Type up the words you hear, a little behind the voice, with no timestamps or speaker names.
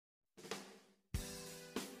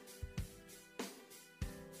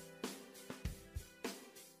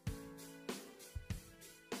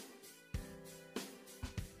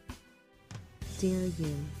Dear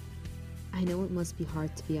you, I know it must be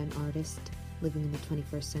hard to be an artist living in the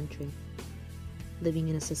 21st century, living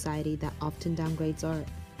in a society that often downgrades art,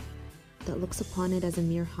 that looks upon it as a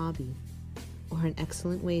mere hobby or an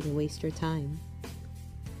excellent way to waste your time.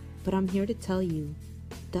 But I'm here to tell you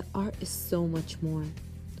that art is so much more.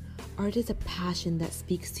 Art is a passion that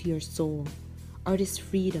speaks to your soul. Art is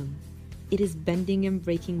freedom. It is bending and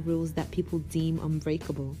breaking rules that people deem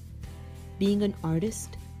unbreakable. Being an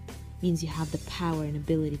artist means you have the power and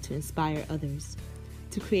ability to inspire others,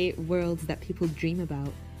 to create worlds that people dream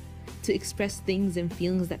about, to express things and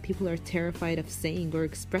feelings that people are terrified of saying or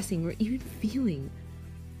expressing or even feeling.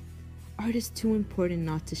 Art is too important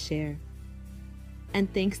not to share.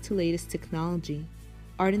 And thanks to latest technology,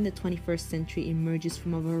 art in the 21st century emerges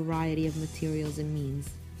from a variety of materials and means.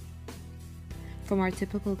 From our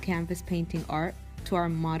typical canvas painting art to our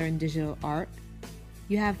modern digital art,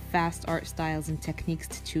 you have vast art styles and techniques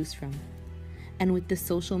to choose from. And with the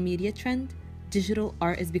social media trend, digital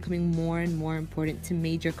art is becoming more and more important to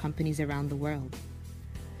major companies around the world.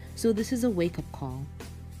 So this is a wake-up call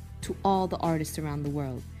to all the artists around the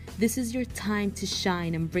world. This is your time to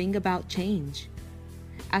shine and bring about change.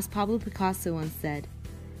 As Pablo Picasso once said,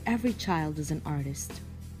 every child is an artist.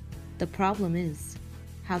 The problem is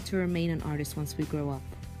how to remain an artist once we grow up.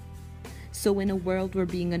 So in a world where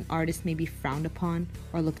being an artist may be frowned upon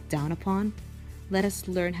or looked down upon, let us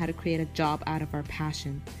learn how to create a job out of our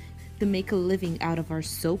passion, to make a living out of our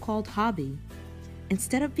so-called hobby.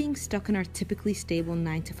 Instead of being stuck in our typically stable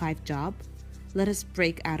 9-to-5 job, let us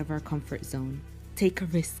break out of our comfort zone. Take a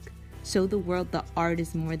risk. Show the world that art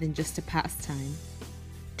is more than just a pastime.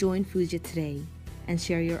 Join Fuzia today and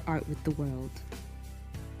share your art with the world.